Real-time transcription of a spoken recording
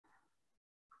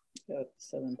Got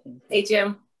 17. Hey,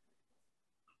 Jim.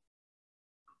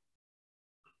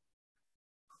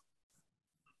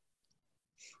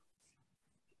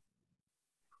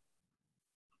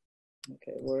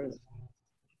 Okay, where's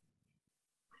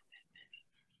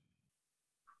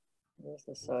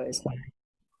the size?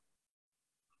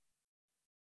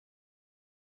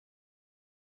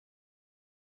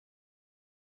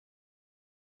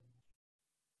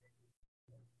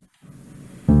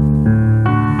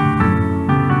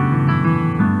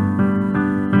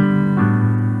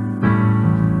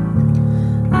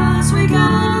 As we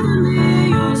gather, may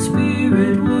your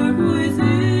spirit work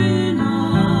within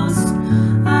us.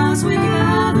 As we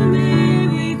gather, may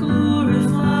we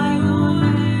glorify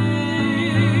your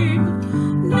name.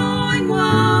 Knowing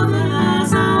well that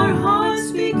as our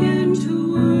hearts begin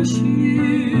to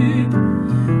worship,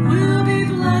 we'll be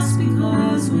blessed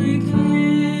because we came.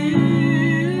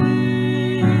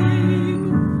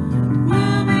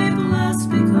 We'll be blessed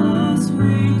because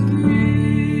we came.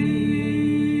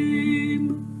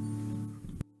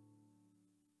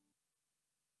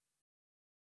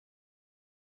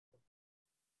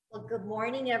 Well, good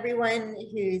morning, everyone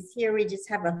who's here. We just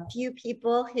have a few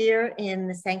people here in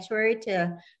the sanctuary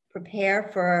to prepare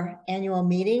for our annual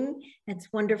meeting.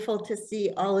 It's wonderful to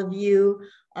see all of you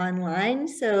online.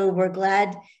 So we're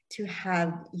glad to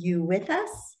have you with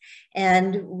us.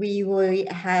 And we will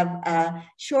have a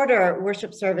shorter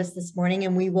worship service this morning,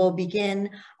 and we will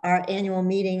begin our annual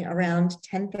meeting around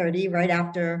 10:30, right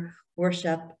after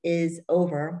worship is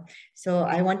over. So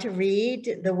I want to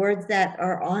read the words that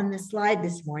are on the slide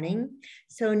this morning.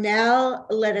 So now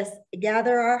let us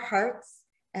gather our hearts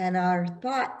and our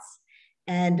thoughts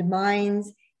and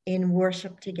minds in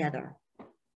worship together.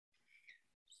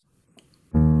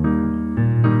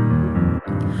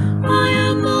 I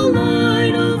am the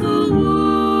light of the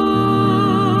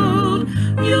world.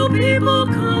 You people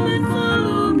come and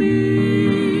follow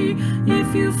me.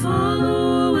 If you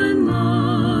follow and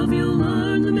love, you'll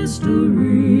learn the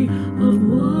mystery of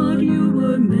what you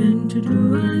were meant to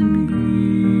do and be.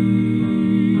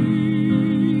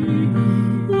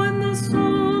 When the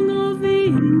song of the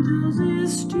angels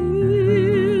is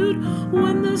stilled,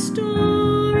 when the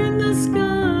star in the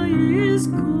sky is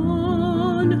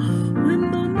gone,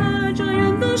 when the Magi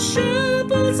and the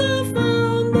shepherds have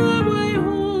found their way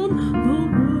home, the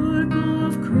work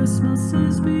of Christmas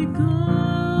is begun.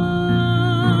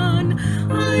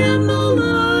 I am the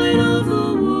light of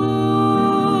the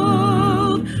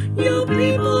world. You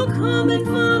people come and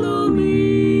follow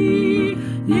me.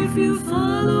 If you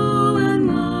follow and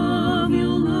love,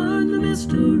 you'll learn the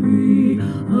mystery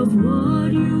of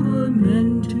what you were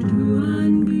meant to do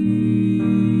and be.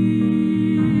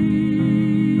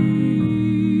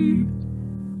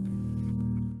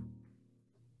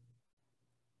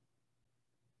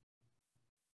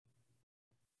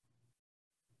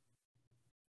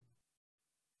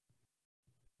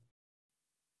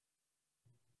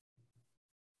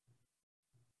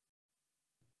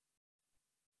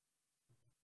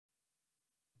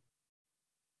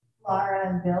 Laura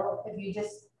and Bill, if you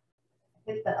just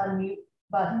hit the unmute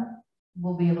button,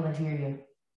 we'll be able to hear you,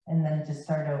 and then just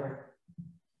start over.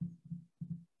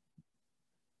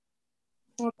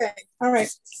 Okay, all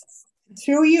right.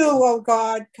 Through you, O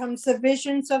God, comes the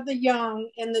visions of the young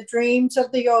and the dreams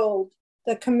of the old,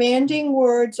 the commanding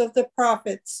words of the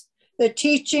prophets, the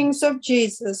teachings of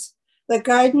Jesus, the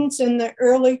guidance in the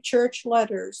early church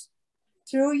letters.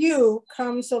 Through you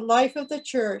comes the life of the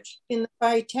church in the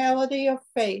vitality of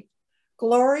faith.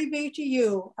 Glory be to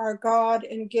you, our God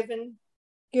and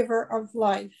giver of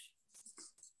life.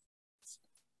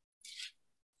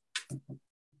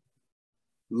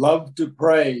 Love to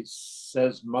pray,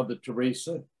 says Mother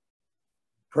Teresa.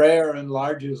 Prayer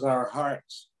enlarges our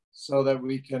hearts so that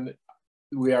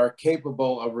we are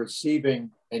capable of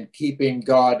receiving and keeping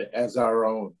God as our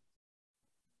own.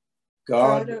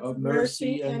 God of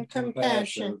mercy and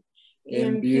compassion,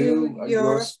 imbue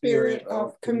your spirit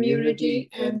of community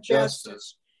and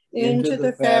justice into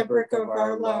the fabric of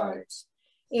our lives.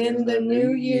 In the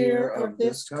new year of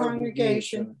this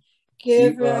congregation,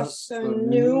 give us a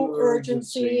new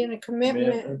urgency and a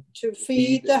commitment to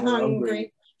feed the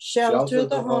hungry, shelter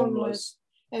the homeless,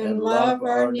 and love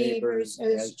our neighbors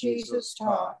as Jesus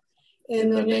taught.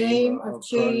 In the name of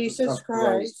Jesus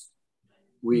Christ,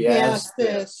 we ask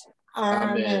this.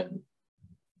 Amen.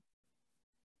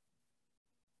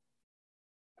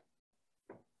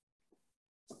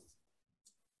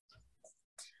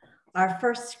 Our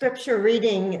first scripture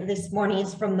reading this morning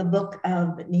is from the book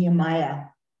of Nehemiah.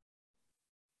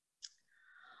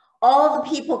 All the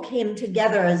people came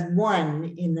together as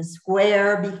one in the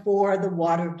square before the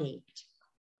water gate.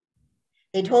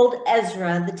 They told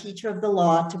Ezra, the teacher of the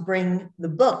law, to bring the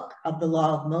book of the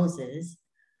law of Moses,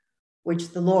 which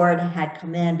the Lord had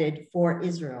commanded for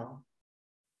Israel.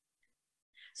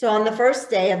 So on the first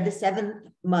day of the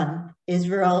 7th month,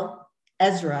 Ezra,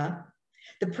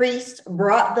 the priest,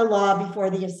 brought the law before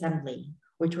the assembly,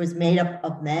 which was made up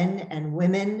of men and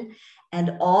women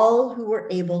and all who were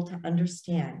able to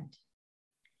understand.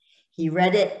 He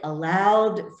read it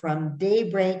aloud from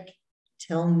daybreak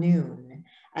till noon,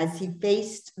 as he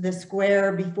faced the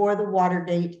square before the water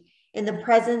gate in the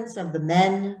presence of the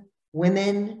men,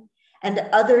 women, and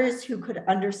others who could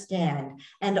understand,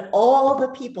 and all the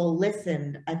people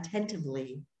listened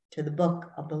attentively to the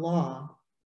book of the law.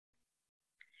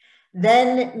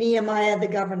 Then Nehemiah the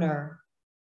governor,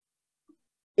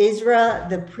 Ezra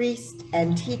the priest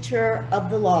and teacher of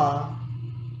the law,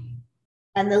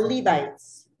 and the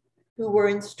Levites who were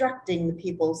instructing the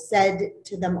people said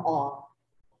to them all,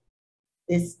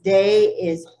 "This day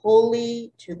is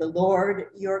holy to the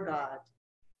Lord your God.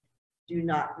 Do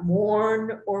not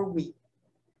mourn or weep."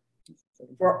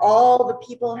 For all the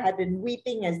people had been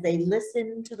weeping as they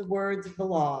listened to the words of the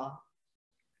law.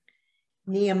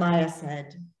 Nehemiah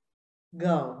said,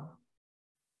 "Go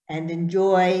and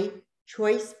enjoy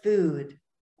choice food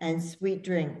and sweet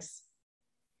drinks,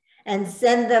 and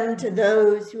send them to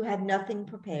those who have nothing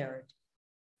prepared.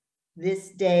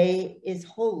 This day is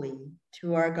holy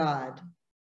to our God.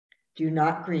 Do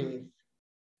not grieve,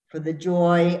 for the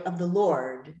joy of the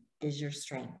Lord is your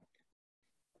strength."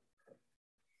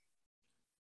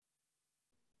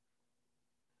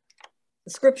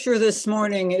 The scripture this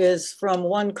morning is from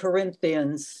 1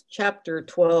 Corinthians chapter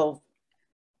 12,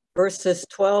 verses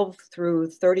 12 through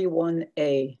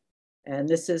 31a, and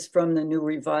this is from the New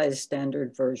Revised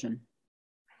Standard Version.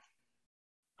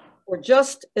 For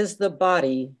just as the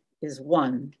body is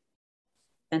one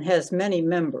and has many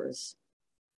members,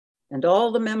 and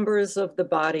all the members of the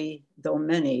body, though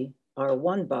many, are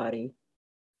one body,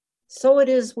 so it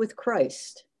is with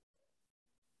Christ.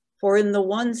 For in the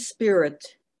one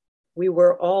Spirit we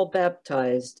were all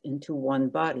baptized into one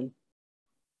body,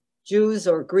 Jews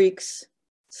or Greeks,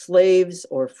 slaves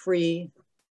or free,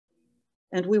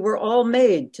 and we were all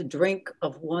made to drink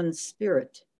of one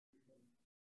Spirit.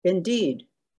 Indeed,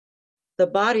 the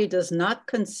body does not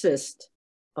consist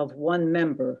of one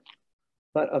member,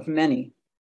 but of many.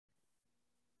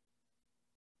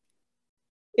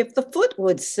 If the foot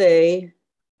would say,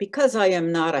 "Because I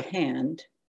am not a hand,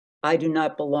 I do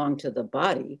not belong to the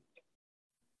body,"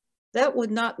 that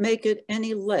would not make it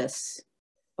any less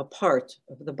a part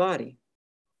of the body.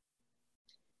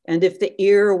 And if the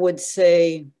ear would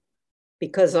say,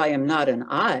 "Because I am not an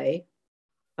eye,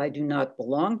 I do not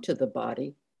belong to the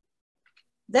body,"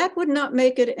 that would not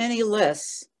make it any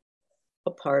less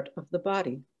a part of the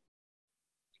body.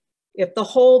 If the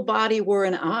whole body were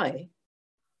an eye,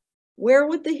 where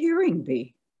would the hearing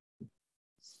be?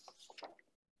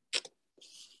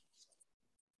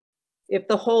 If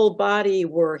the whole body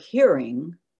were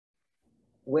hearing,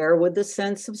 where would the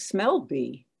sense of smell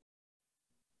be?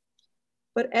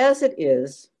 But as it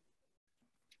is,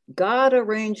 God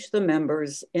arranged the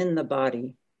members in the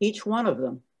body, each one of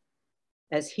them,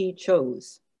 as he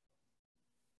chose.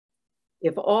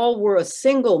 If all were a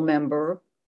single member,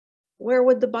 where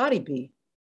would the body be?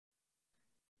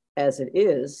 As it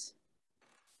is,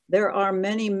 there are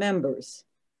many members,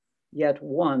 yet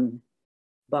one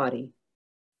body.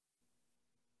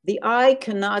 The eye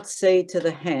cannot say to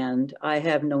the hand, "I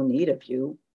have no need of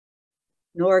you,"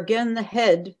 nor again the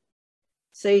head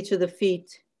say to the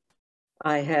feet,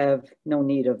 "I have no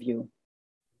need of you."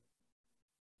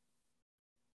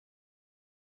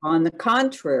 On the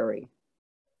contrary,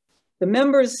 the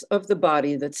members of the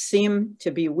body that seem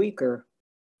to be weaker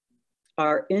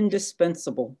are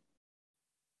indispensable,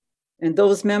 and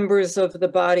those members of the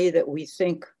body that we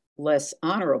think less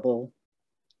honorable,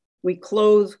 we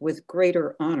clothe with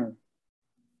greater honor.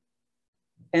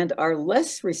 And our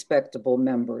less respectable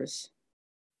members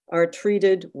are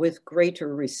treated with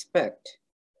greater respect,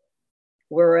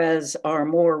 whereas our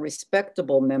more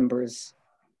respectable members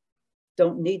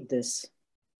don't need this.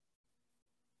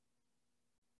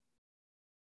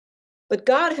 But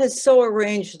God has so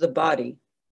arranged the body,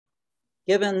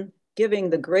 giving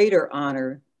the greater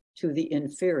honor to the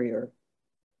inferior,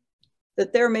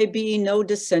 that there may be no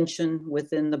dissension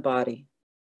within the body,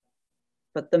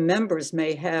 but the members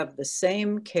may have the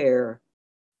same care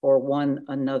for one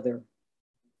another.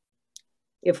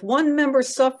 If one member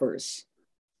suffers,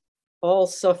 all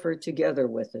suffer together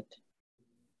with it.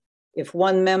 If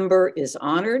one member is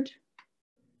honored,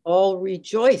 all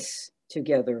rejoice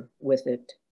together with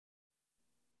it.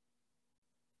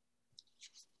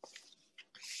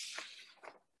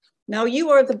 Now you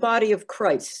are the body of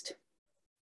Christ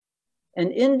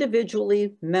and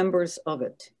individually members of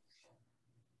it.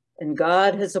 And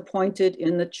God has appointed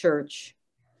in the church,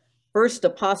 first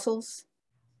apostles,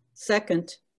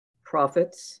 second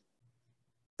prophets,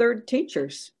 third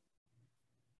teachers,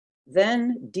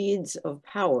 then deeds of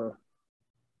power,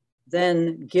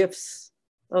 then gifts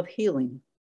of healing,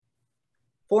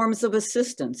 forms of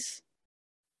assistance,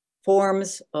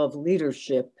 forms of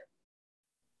leadership,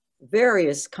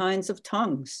 various kinds of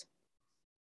tongues.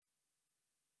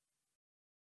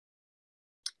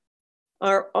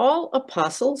 Are all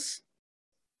apostles?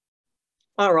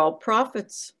 Are all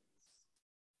prophets?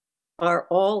 Are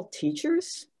all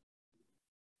teachers?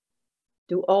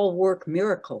 Do all work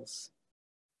miracles?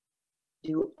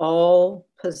 Do all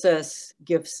possess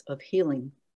gifts of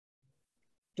healing?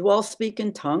 Do all speak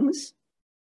in tongues?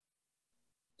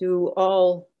 Do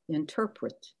all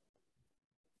interpret?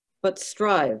 But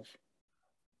strive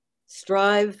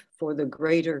for the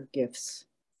greater gifts.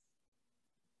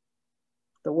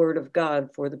 The word of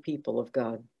God for the people of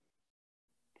God.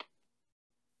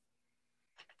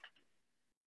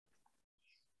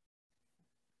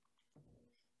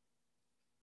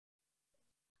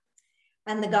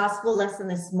 And the gospel lesson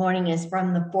this morning is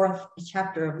from the 4th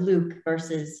chapter of Luke,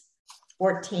 verses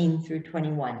 14 through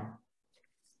 21.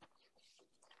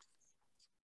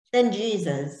 Then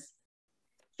Jesus,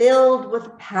 filled with the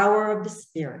power of the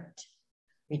Spirit,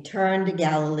 returned to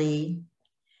Galilee,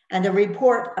 and a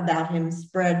report about him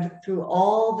spread through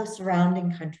all the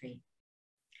surrounding country.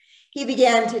 He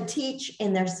began to teach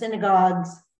in their synagogues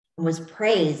and was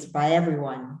praised by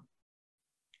everyone.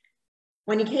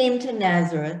 When he came to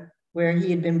Nazareth, where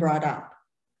he had been brought up,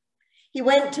 he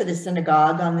went to the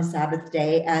synagogue on the Sabbath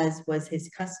day, as was his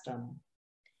custom.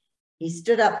 He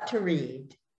stood up to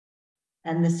read,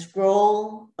 and the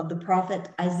scroll of the prophet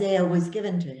Isaiah was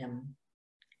given to him.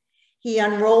 He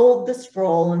unrolled the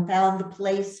scroll and found the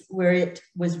place where it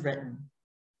was written,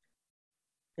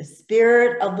 "The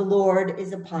Spirit of the Lord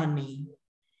is upon me,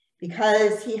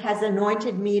 because he has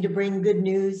anointed me to bring good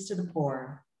news to the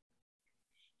poor.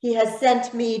 He has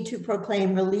sent me to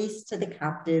proclaim release to the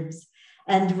captives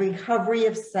and recovery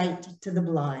of sight to the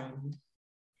blind,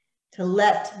 to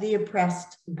let the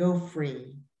oppressed go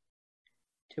free,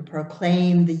 to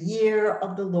proclaim the year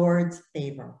of the Lord's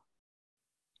favor."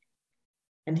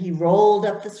 And he rolled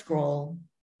up the scroll,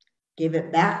 gave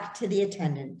it back to the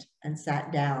attendant, and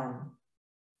sat down.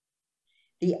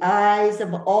 The eyes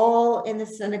of all in the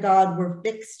synagogue were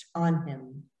fixed on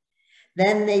him.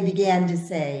 Then they began to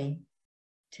say,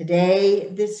 "Today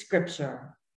this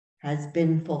scripture has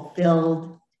been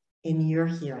fulfilled in your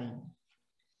hearing."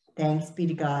 Thanks be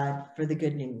to God for the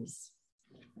good news.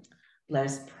 Let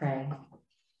us pray.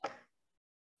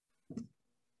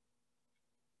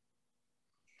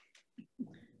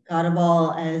 God of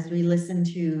all, as we listen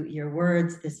to your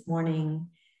words this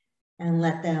morning and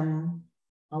let them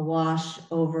wash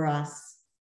over us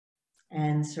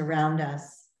and surround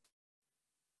us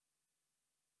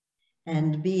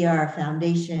and be our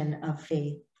foundation of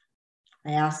faith,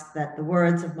 I ask that the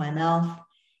words of my mouth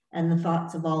and the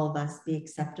thoughts of all of us be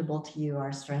acceptable to you,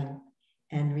 our strength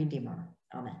and Redeemer.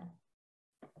 Amen.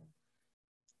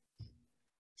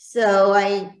 So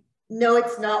I know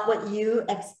it's not what you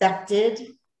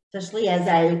expected, especially as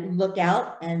I look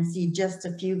out and see just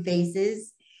a few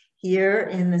faces here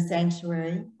in the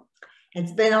sanctuary.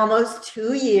 It's been almost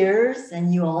 2 years,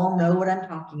 and you all know what I'm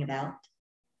talking about.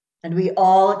 And we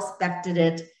all expected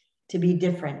it to be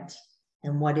different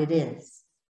than what it is.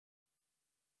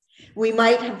 We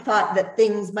might have thought that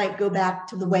things might go back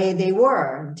to the way they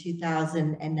were in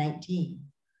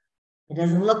 2019. It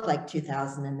doesn't look like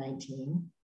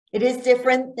 2019. It is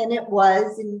different than it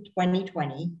was in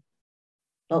 2020.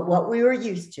 But what we were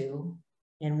used to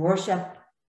in worship,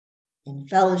 in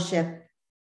fellowship,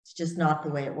 it's just not the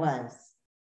way it was.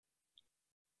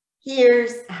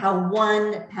 Here's how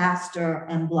one pastor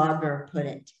and blogger put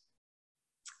it.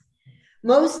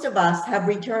 Most of us have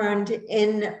returned to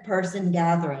in-person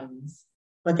gatherings,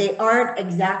 but they aren't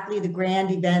exactly the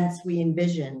grand events we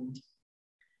envisioned.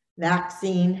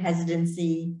 Vaccine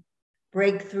hesitancy,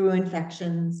 breakthrough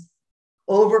infections,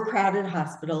 overcrowded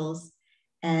hospitals,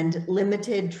 and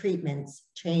limited treatments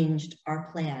changed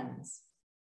our plans.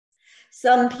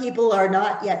 Some people are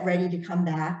not yet ready to come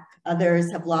back.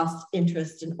 Others have lost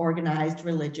interest in organized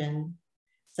religion.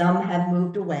 Some have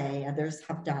moved away. Others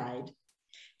have died.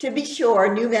 To be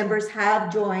sure, new members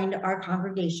have joined our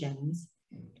congregations,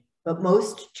 but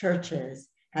most churches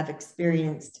have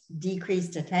experienced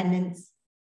decreased attendance,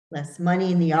 less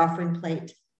money in the offering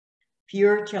plate,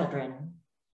 fewer children,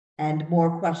 and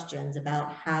more questions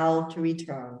about how to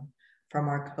return from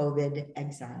our COVID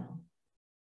exile.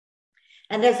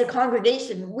 And as a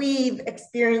congregation, we've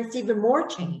experienced even more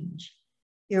change.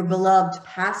 Your beloved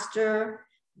pastor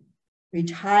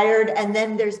retired, and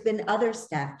then there's been other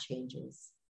staff changes.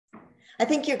 I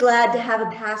think you're glad to have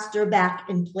a pastor back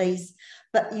in place,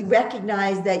 but you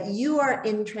recognize that you are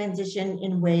in transition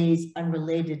in ways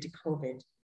unrelated to COVID.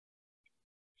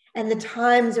 And the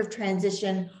times of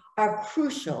transition are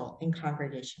crucial in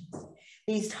congregations.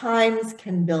 These times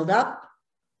can build up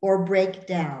or break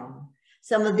down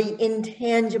some of the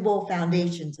intangible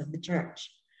foundations of the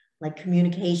church, like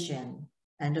communication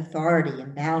and authority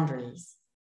and boundaries.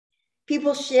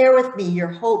 People share with me your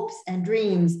hopes and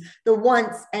dreams, the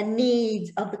wants and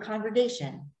needs of the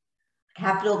congregation.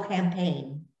 Capital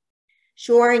campaign,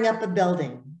 shoring up a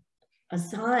building, a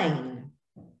sign,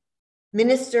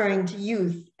 ministering to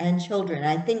youth and children.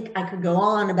 I think I could go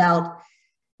on about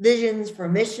visions for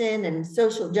mission and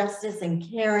social justice and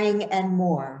caring and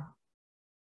more.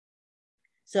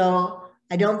 So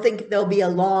I don't think there'll be a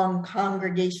long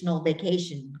congregational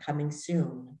vacation coming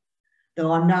soon,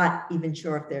 though I'm not even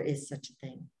sure if there is such a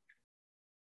thing.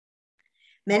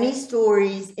 Many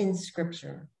stories in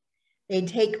Scripture, they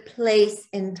take place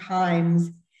in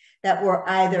times that were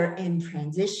either in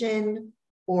transition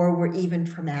or were even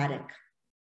traumatic.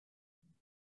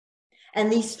 And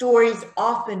these stories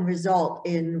often result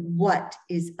in what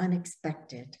is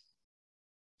unexpected.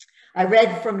 I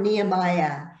read from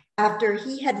Nehemiah after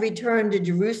he had returned to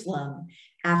Jerusalem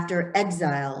after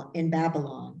exile in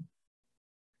Babylon.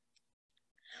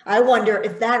 I wonder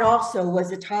if that also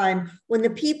was a time when the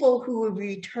people who would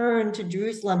return to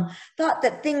Jerusalem thought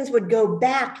that things would go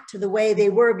back to the way they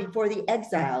were before the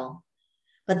exile.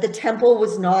 But the temple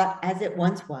was not as it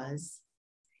once was.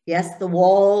 Yes, the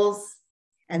walls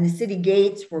and the city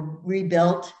gates were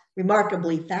rebuilt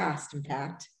remarkably fast, in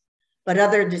fact, but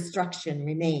other destruction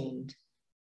remained.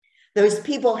 Those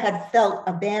people had felt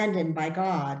abandoned by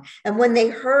God, and when they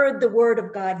heard the word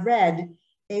of God read,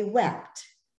 they wept.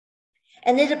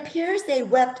 And it appears they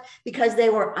wept because they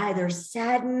were either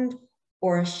saddened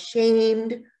or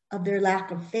ashamed of their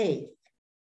lack of faith,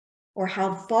 or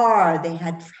how far they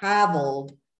had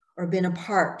traveled or been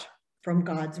apart from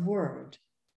God's word.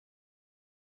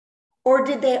 Or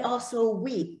did they also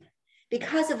weep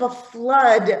because of a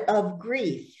flood of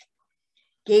grief,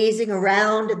 gazing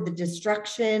around at the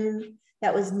destruction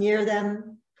that was near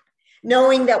them,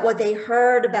 knowing that what they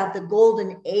heard about the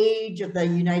golden age of the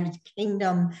United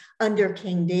Kingdom under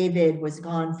King David was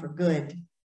gone for good?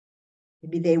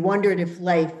 Maybe they wondered if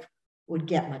life would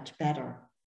get much better.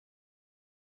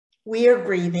 We are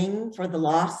grieving for the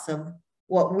loss of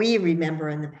what we remember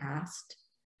in the past,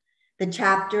 the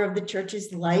chapter of the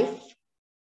church's life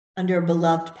under a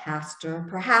beloved pastor,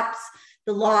 perhaps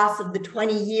the loss of the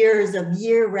 20 years of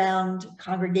year-round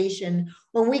congregation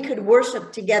when we could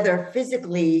worship together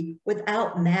physically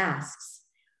without masks,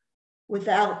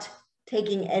 without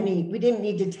taking we didn't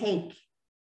need to take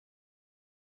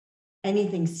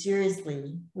anything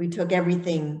seriously. We took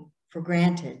everything for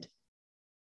granted.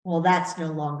 Well, that's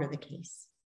no longer the case.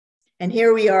 And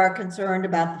here we are concerned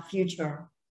about the future,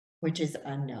 which is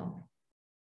unknown.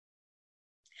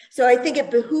 So I think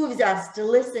it behooves us to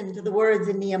listen to the words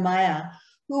of Nehemiah,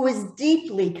 who was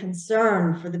deeply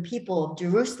concerned for the people of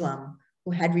Jerusalem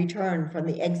who had returned from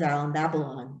the exile in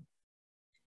Babylon.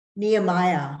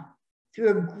 Nehemiah, through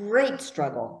a great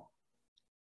struggle,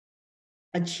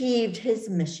 achieved his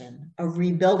mission of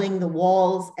rebuilding the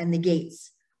walls and the gates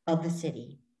of the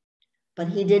city. But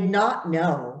he did not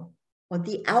know what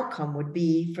the outcome would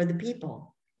be for the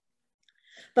people.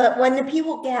 But when the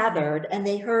people gathered and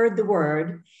they heard the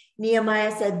word,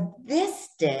 Nehemiah said, "This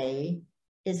day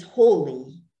is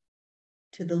holy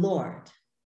to the Lord."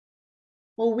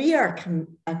 Well, we are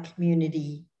a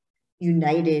community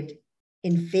united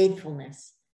in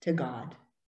faithfulness to God.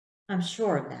 I'm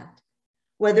sure of that.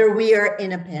 Whether we are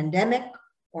in a pandemic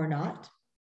or not,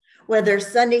 whether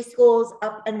Sunday school is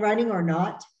up and running or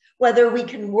not, whether we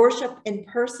can worship in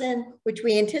person, which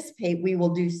we anticipate we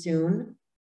will do soon,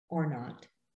 or not.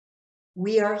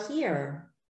 We are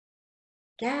here,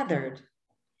 gathered,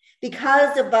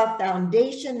 because of a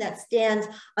foundation that stands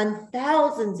on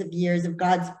thousands of years of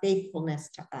God's faithfulness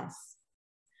to us.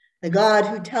 The God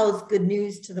who tells good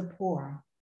news to the poor.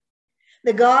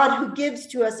 The God who gives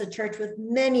to us a church with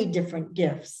many different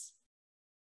gifts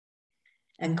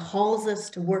and calls us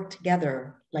to work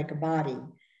together like a body.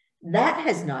 That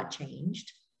has not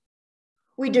changed.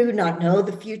 We do not know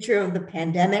the future of the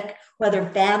pandemic, whether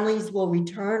families will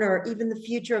return or even the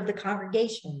future of the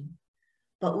congregation.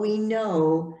 But we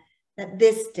know that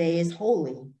this day is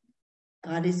holy.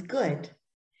 God is good.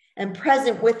 and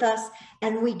present with us,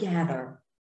 and we gather,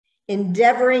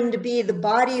 endeavoring to be the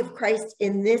body of Christ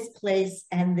in this place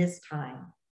and this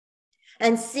time,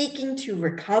 and seeking to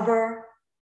recover,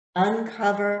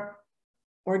 uncover,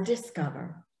 or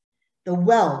discover the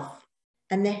wealth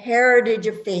and the heritage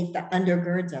of faith that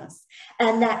undergirds us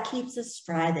and that keeps us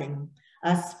striving,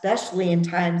 especially in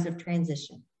times of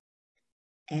transition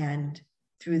and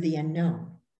through the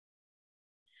unknown,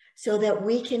 so that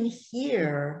we can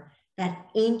hear that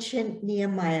ancient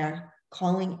Nehemiah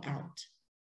calling out,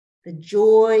 "The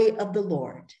joy of the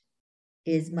Lord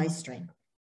is my strength."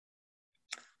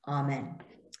 Amen.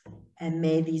 And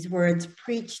may these words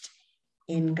preached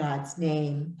in God's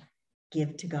name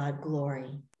give to God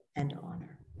glory and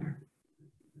honor.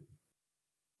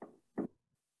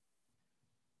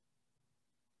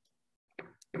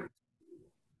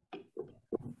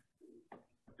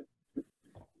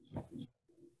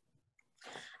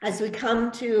 As we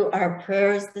come to our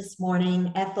prayers this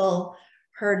morning, Ethel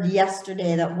heard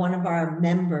yesterday that one of our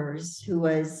members, who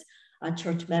was a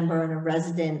church member and a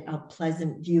resident of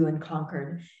Pleasant View in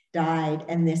Concord, died.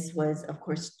 And this was, of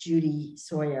course, Judy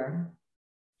Sawyer.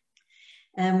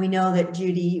 And we know that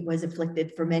Judy was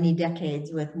afflicted for many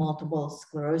decades with multiple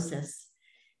sclerosis.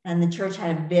 And the church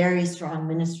had a very strong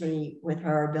ministry with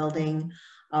her, building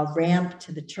a ramp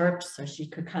to the church so she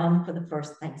could come for the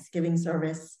first Thanksgiving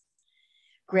service.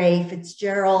 Gray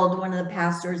Fitzgerald, one of the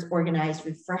pastors, organized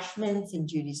refreshments in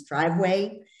Judy's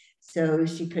driveway so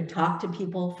she could talk to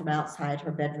people from outside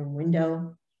her bedroom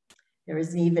window. There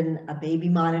was even a baby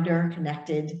monitor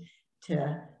connected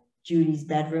to Judy's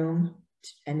bedroom,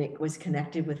 and it was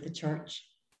connected with the church.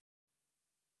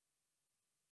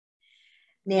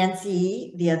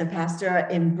 Nancy, the other pastor,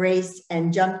 embraced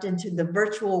and jumped into the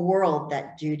virtual world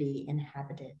that Judy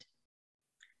inhabited.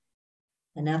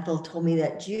 And Ethel told me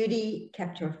that Judy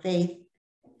kept her faith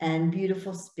and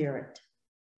beautiful spirit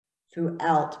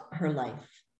throughout her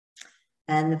life.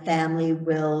 And the family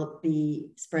will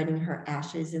be spreading her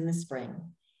ashes in the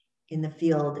spring in the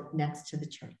field next to the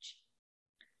church.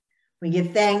 We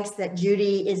give thanks that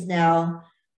Judy is now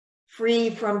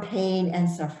free from pain and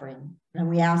suffering. And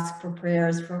we ask for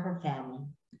prayers for her family.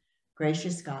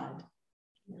 Gracious God,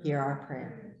 hear our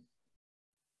prayer.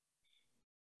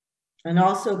 And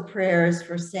also prayers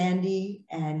for Sandy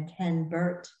and Ken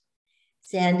Burt.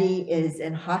 Sandy is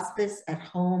in hospice at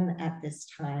home at this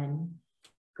time.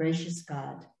 Gracious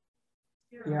God,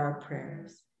 hear our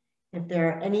prayers. If there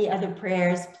are any other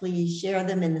prayers, please share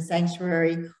them in the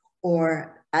sanctuary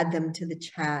or add them to the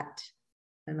chat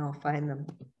and I'll find them.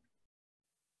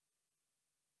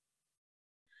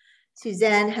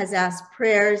 Suzanne has asked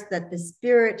prayers that the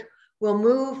Spirit will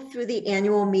move through the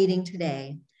annual meeting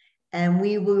today and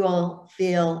we will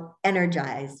feel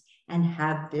energized and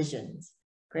have visions.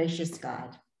 Gracious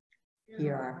God,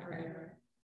 hear our prayer.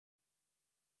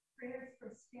 Prayers for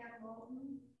Stan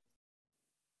Moulton,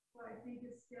 who I think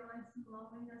is feeling some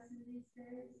loneliness in these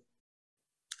days.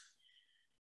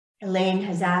 Elaine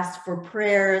has asked for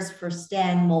prayers for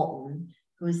Stan Moulton,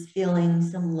 who is feeling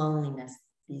some loneliness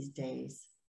these days.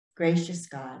 Gracious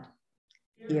God,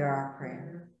 hear our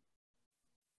prayer.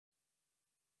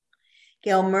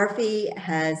 Gail Murphy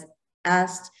has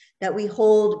asked that we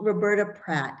hold Roberta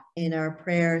Pratt in our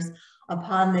prayers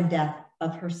upon the death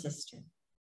of her sister.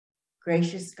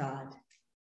 Gracious God,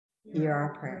 hear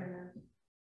our prayer.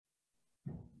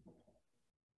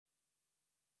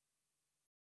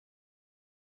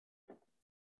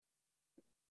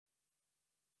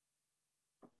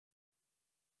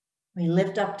 We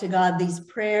lift up to God these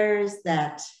prayers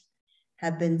that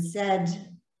have been said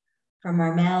from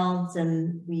our mouths,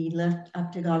 and we lift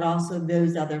up to God also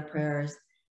those other prayers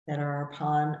that are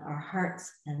upon our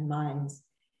hearts and minds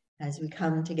as we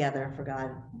come together for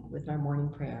God with our morning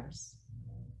prayers.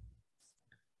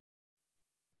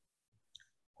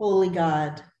 Holy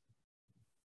God,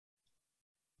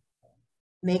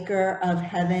 maker of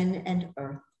heaven and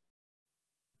earth,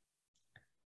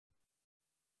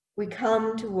 we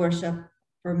come to worship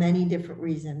for many different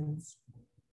reasons,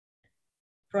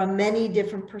 from many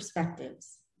different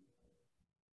perspectives.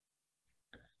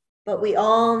 But we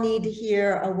all need to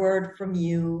hear a word from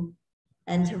you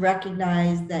and to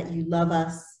recognize that you love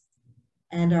us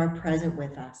and are present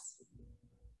with us.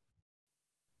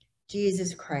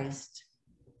 Jesus Christ,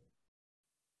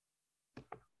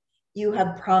 you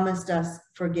have promised us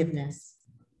forgiveness.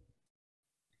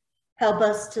 Help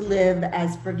us to live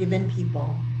as forgiven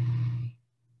people.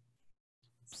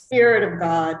 Spirit of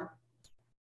God,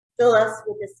 fill us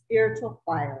with a spiritual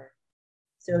fire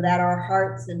so that our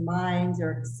hearts and minds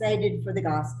are excited for the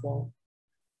gospel,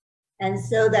 and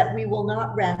so that we will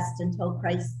not rest until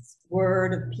Christ's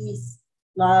word of peace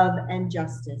love, and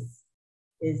justice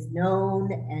is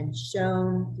known and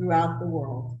shown throughout the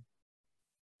world.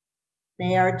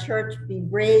 May our church be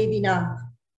brave enough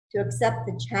to accept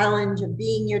the challenge of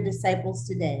being your disciples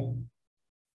today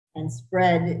and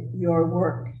spread your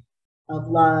work of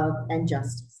love and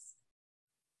justice.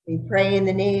 We pray in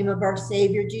the name of our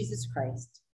Savior, Jesus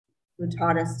Christ, who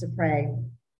taught us to pray,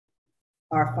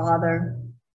 Our Father,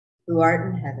 who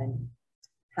art in heaven,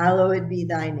 hallowed be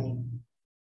thy name.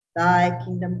 Thy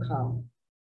kingdom come,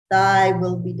 thy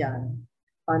will be done,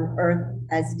 on earth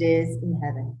as it is in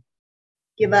heaven.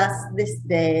 Give us this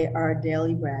day our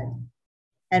daily bread,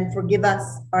 and forgive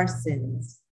us our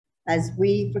sins, as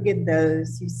we forgive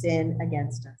those who sin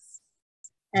against us.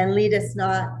 And lead us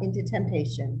not into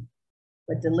temptation,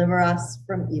 but deliver us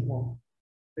from evil.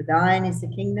 For thine is the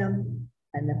kingdom,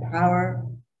 and the power,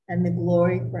 and the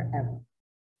glory forever.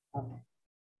 Amen.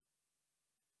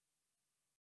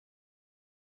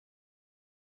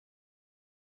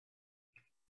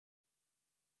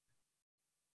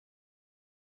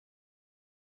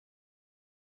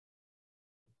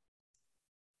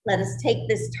 Let us take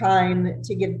this time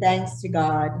to give thanks to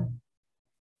God,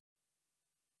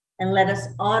 and let us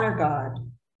honor God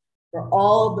for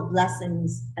all the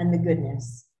blessings and the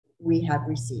goodness we have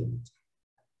received.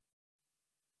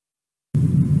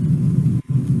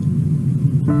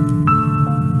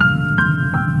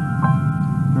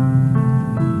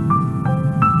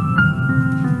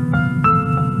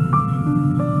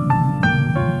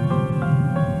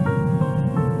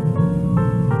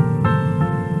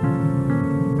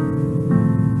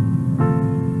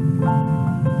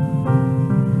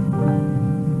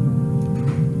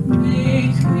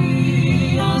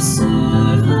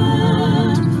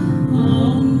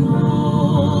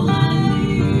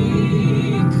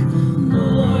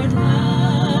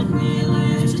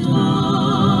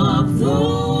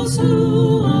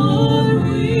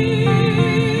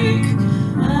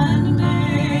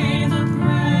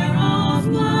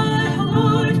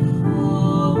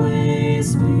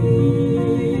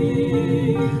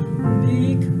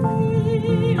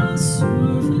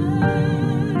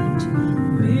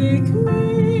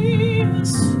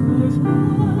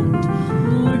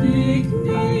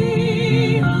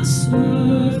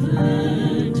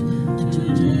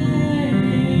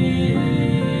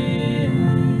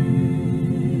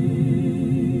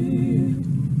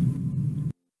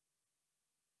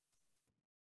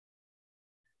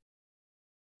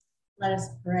 Let us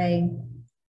pray.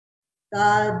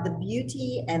 God, the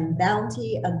beauty and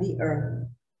bounty of the earth,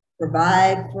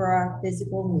 provide for our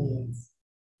physical needs.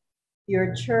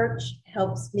 Your church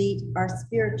helps meet our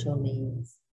spiritual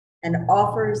needs and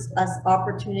offers us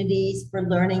opportunities for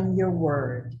learning your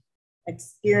word,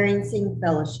 experiencing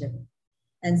fellowship,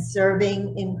 and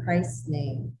serving in Christ's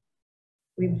name.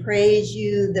 We praise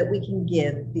you that we can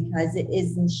give, because it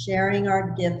is in sharing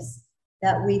our gifts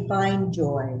that we find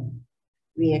joy.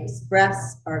 We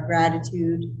express our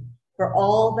gratitude for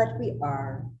all that we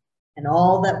are and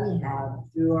all that we have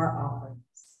through our offerings.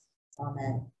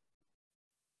 Amen.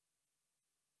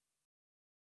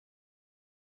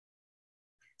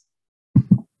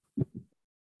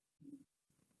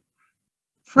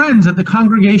 Friends at the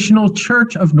Congregational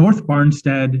Church of North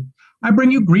Barnstead, I bring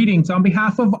you greetings on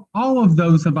behalf of all of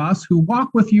those of us who walk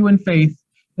with you in faith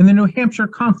in the New Hampshire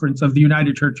Conference of the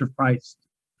United Church of Christ.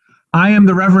 I am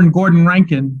the Reverend Gordon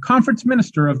Rankin, Conference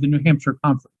Minister of the New Hampshire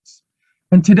Conference,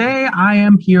 and today I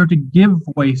am here to give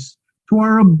voice to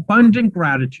our abundant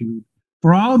gratitude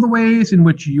for all the ways in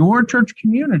which your church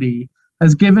community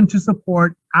has given to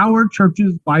support our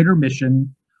church's wider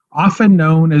mission, often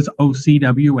known as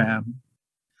OCWM.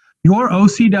 Your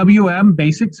OCWM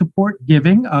basic support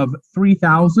giving of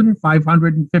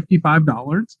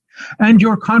 $3,555 and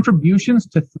your contributions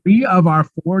to 3 of our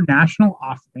 4 national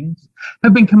offerings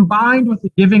have been combined with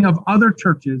the giving of other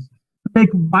churches to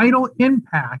make vital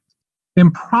impact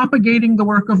in propagating the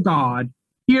work of God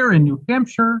here in New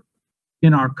Hampshire,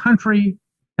 in our country,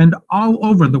 and all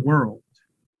over the world.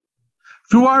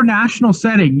 Through our national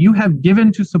setting, you have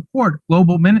given to support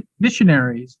global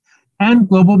missionaries and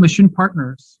global mission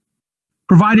partners,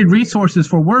 provided resources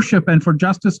for worship and for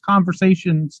justice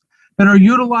conversations that are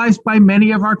utilized by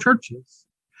many of our churches,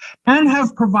 and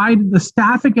have provided the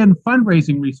staffing and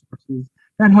fundraising resources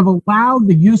that have allowed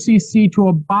the UCC to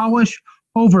abolish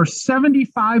over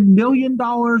 $75 million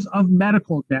of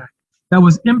medical debt that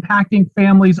was impacting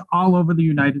families all over the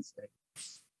United States.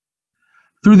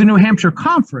 Through the New Hampshire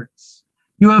Conference,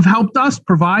 you have helped us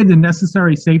provide the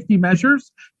necessary safety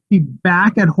measures to be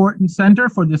back at Horton Center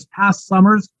for this past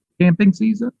summer's camping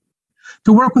season,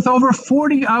 to work with over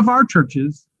 40 of our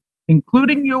churches,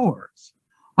 including yours,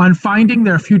 on finding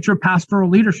their future pastoral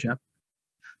leadership,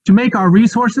 to make our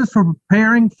resources for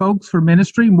preparing folks for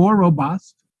ministry more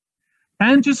robust,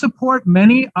 and to support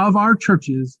many of our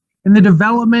churches in the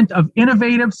development of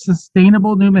innovative,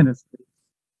 sustainable new ministries.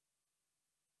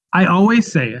 I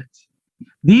always say it,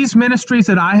 these ministries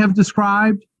that I have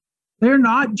described, they're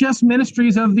not just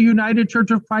ministries of the United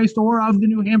Church of Christ or of the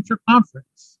New Hampshire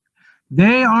Conference.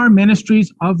 They are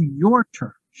ministries of your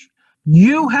church.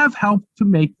 You have helped to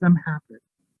make them happen.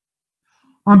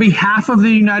 On behalf of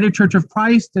the United Church of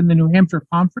Christ and the New Hampshire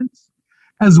Conference,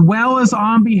 as well as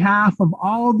on behalf of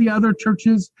all the other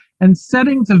churches and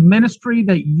settings of ministry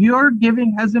that your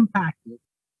giving has impacted,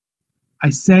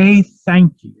 I say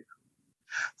thank you.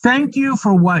 Thank you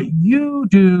for what you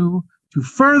do to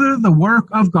further the work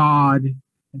of God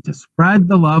and to spread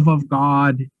the love of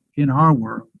God in our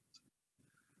world.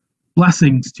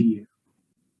 Blessings to you.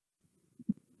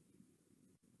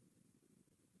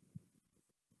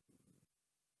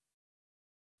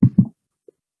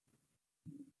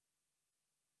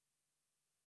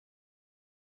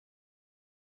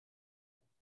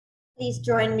 Please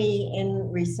join me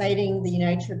in reciting the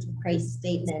United Church of Christ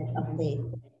Statement of Faith,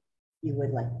 if you would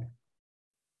like.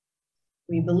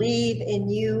 We believe in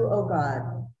you, O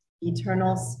God,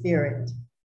 eternal Spirit,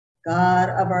 God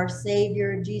of our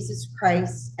Savior, Jesus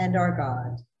Christ, and our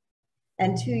God.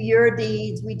 And to your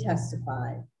deeds we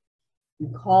testify. You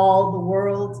call the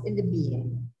worlds into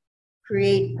being,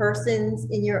 create persons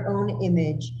in your own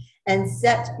image, and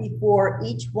set before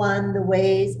each one the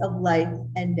ways of life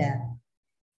and death.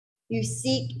 You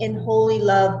seek in holy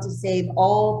love to save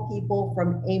all people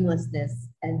from aimlessness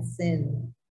and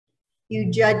sin.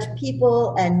 You judge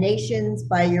people and nations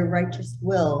by your righteous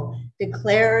will,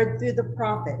 declared through the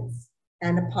prophets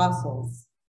and apostles.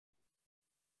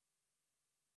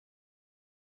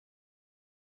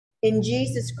 In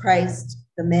Jesus Christ,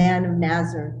 the man of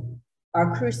Nazareth,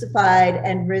 our crucified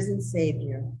and risen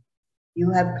Savior,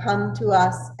 you have come to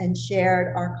us and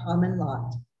shared our common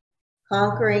lot,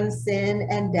 conquering sin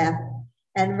and death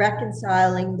and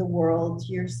reconciling the world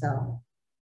to yourself.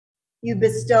 You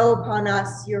bestow upon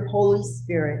us your Holy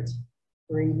Spirit,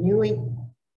 renewing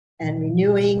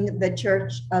the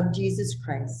Church of Jesus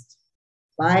Christ,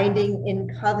 binding in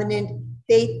covenant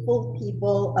faithful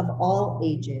people of all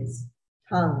ages,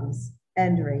 tongues,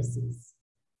 and races.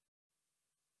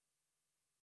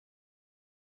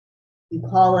 You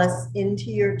call us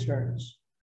into your church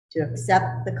to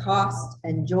accept the cost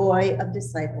and joy of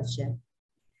discipleship,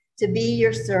 to be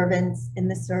your servants in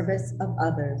the service of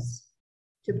others,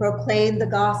 to proclaim the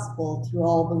gospel through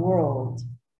all the world,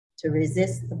 to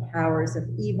resist the powers of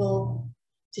evil,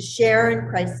 to share in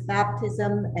Christ's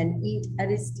baptism and eat at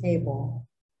his table,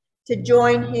 to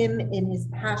join him in his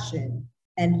passion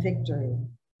and victory.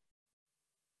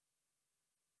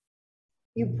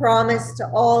 You promise to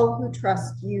all who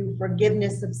trust you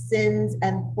forgiveness of sins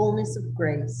and fullness of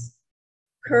grace,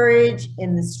 courage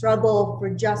in the struggle for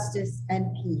justice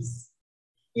and peace,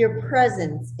 your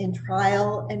presence in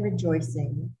trial and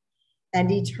rejoicing,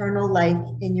 and eternal life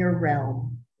in your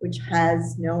realm, which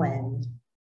has no end.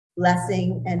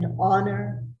 Blessing and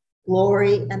honor,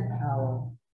 glory and power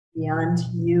be unto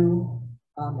you.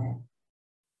 Amen.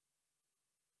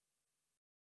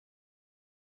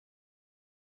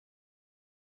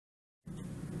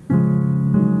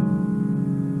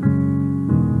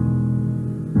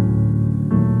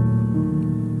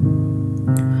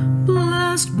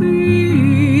 Blessed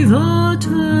be the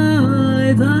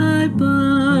tie that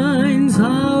binds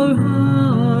our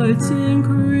hearts in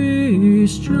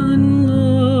Christian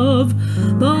love,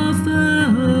 the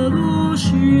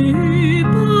fellowship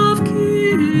of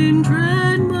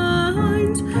kindred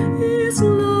minds is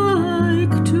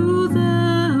like to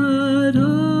that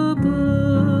above.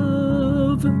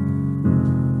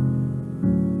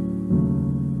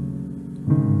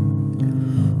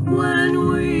 When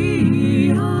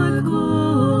we are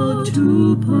called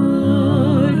to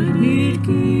part, it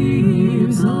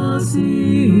gives us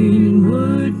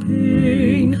inward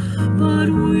pain, but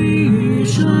we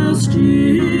shall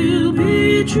still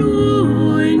be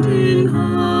joined in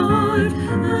heart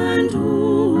and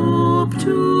hope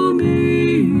to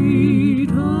meet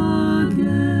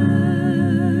again.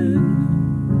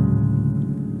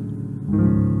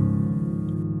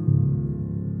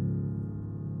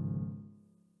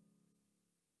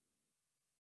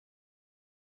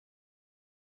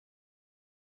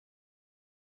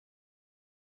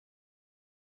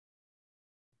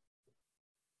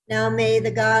 Now may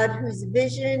the God whose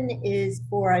vision is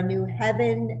for a new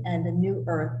heaven and a new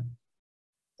earth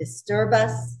disturb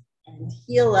us and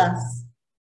heal us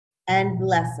and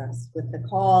bless us with the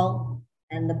call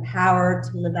and the power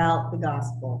to live out the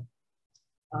gospel.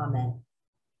 Amen.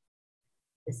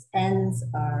 This ends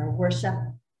our worship.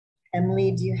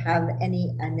 Emily, do you have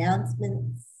any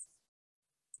announcements?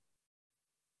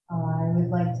 I would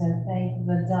like to thank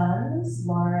the Duns,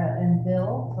 Laura and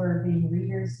Bill, for being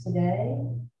readers today.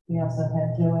 We also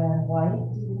had Joanne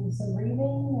White doing some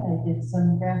reading. I did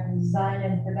some graphic design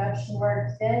and production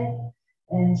work today.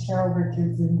 And Cheryl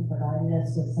Richardson provided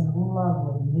us with some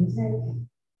lovely music.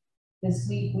 This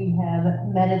week we have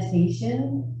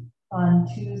meditation on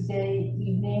Tuesday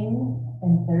evening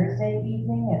and Thursday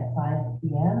evening at 5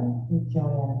 p.m. with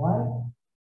Joanne White.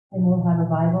 And we'll have a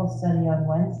Bible study on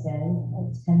Wednesday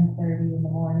at 10:30 in the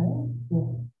morning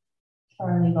with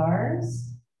Charlie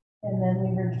Barnes. And then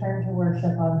we return to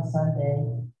worship on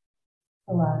Sunday,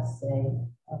 the last day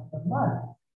of the month.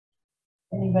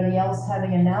 Anybody else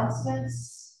having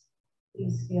announcements?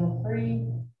 Please feel free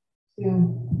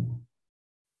to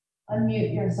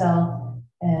unmute yourself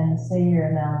and say your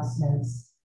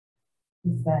announcements,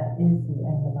 because that is the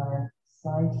end of our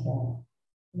slideshow.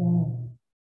 Yeah.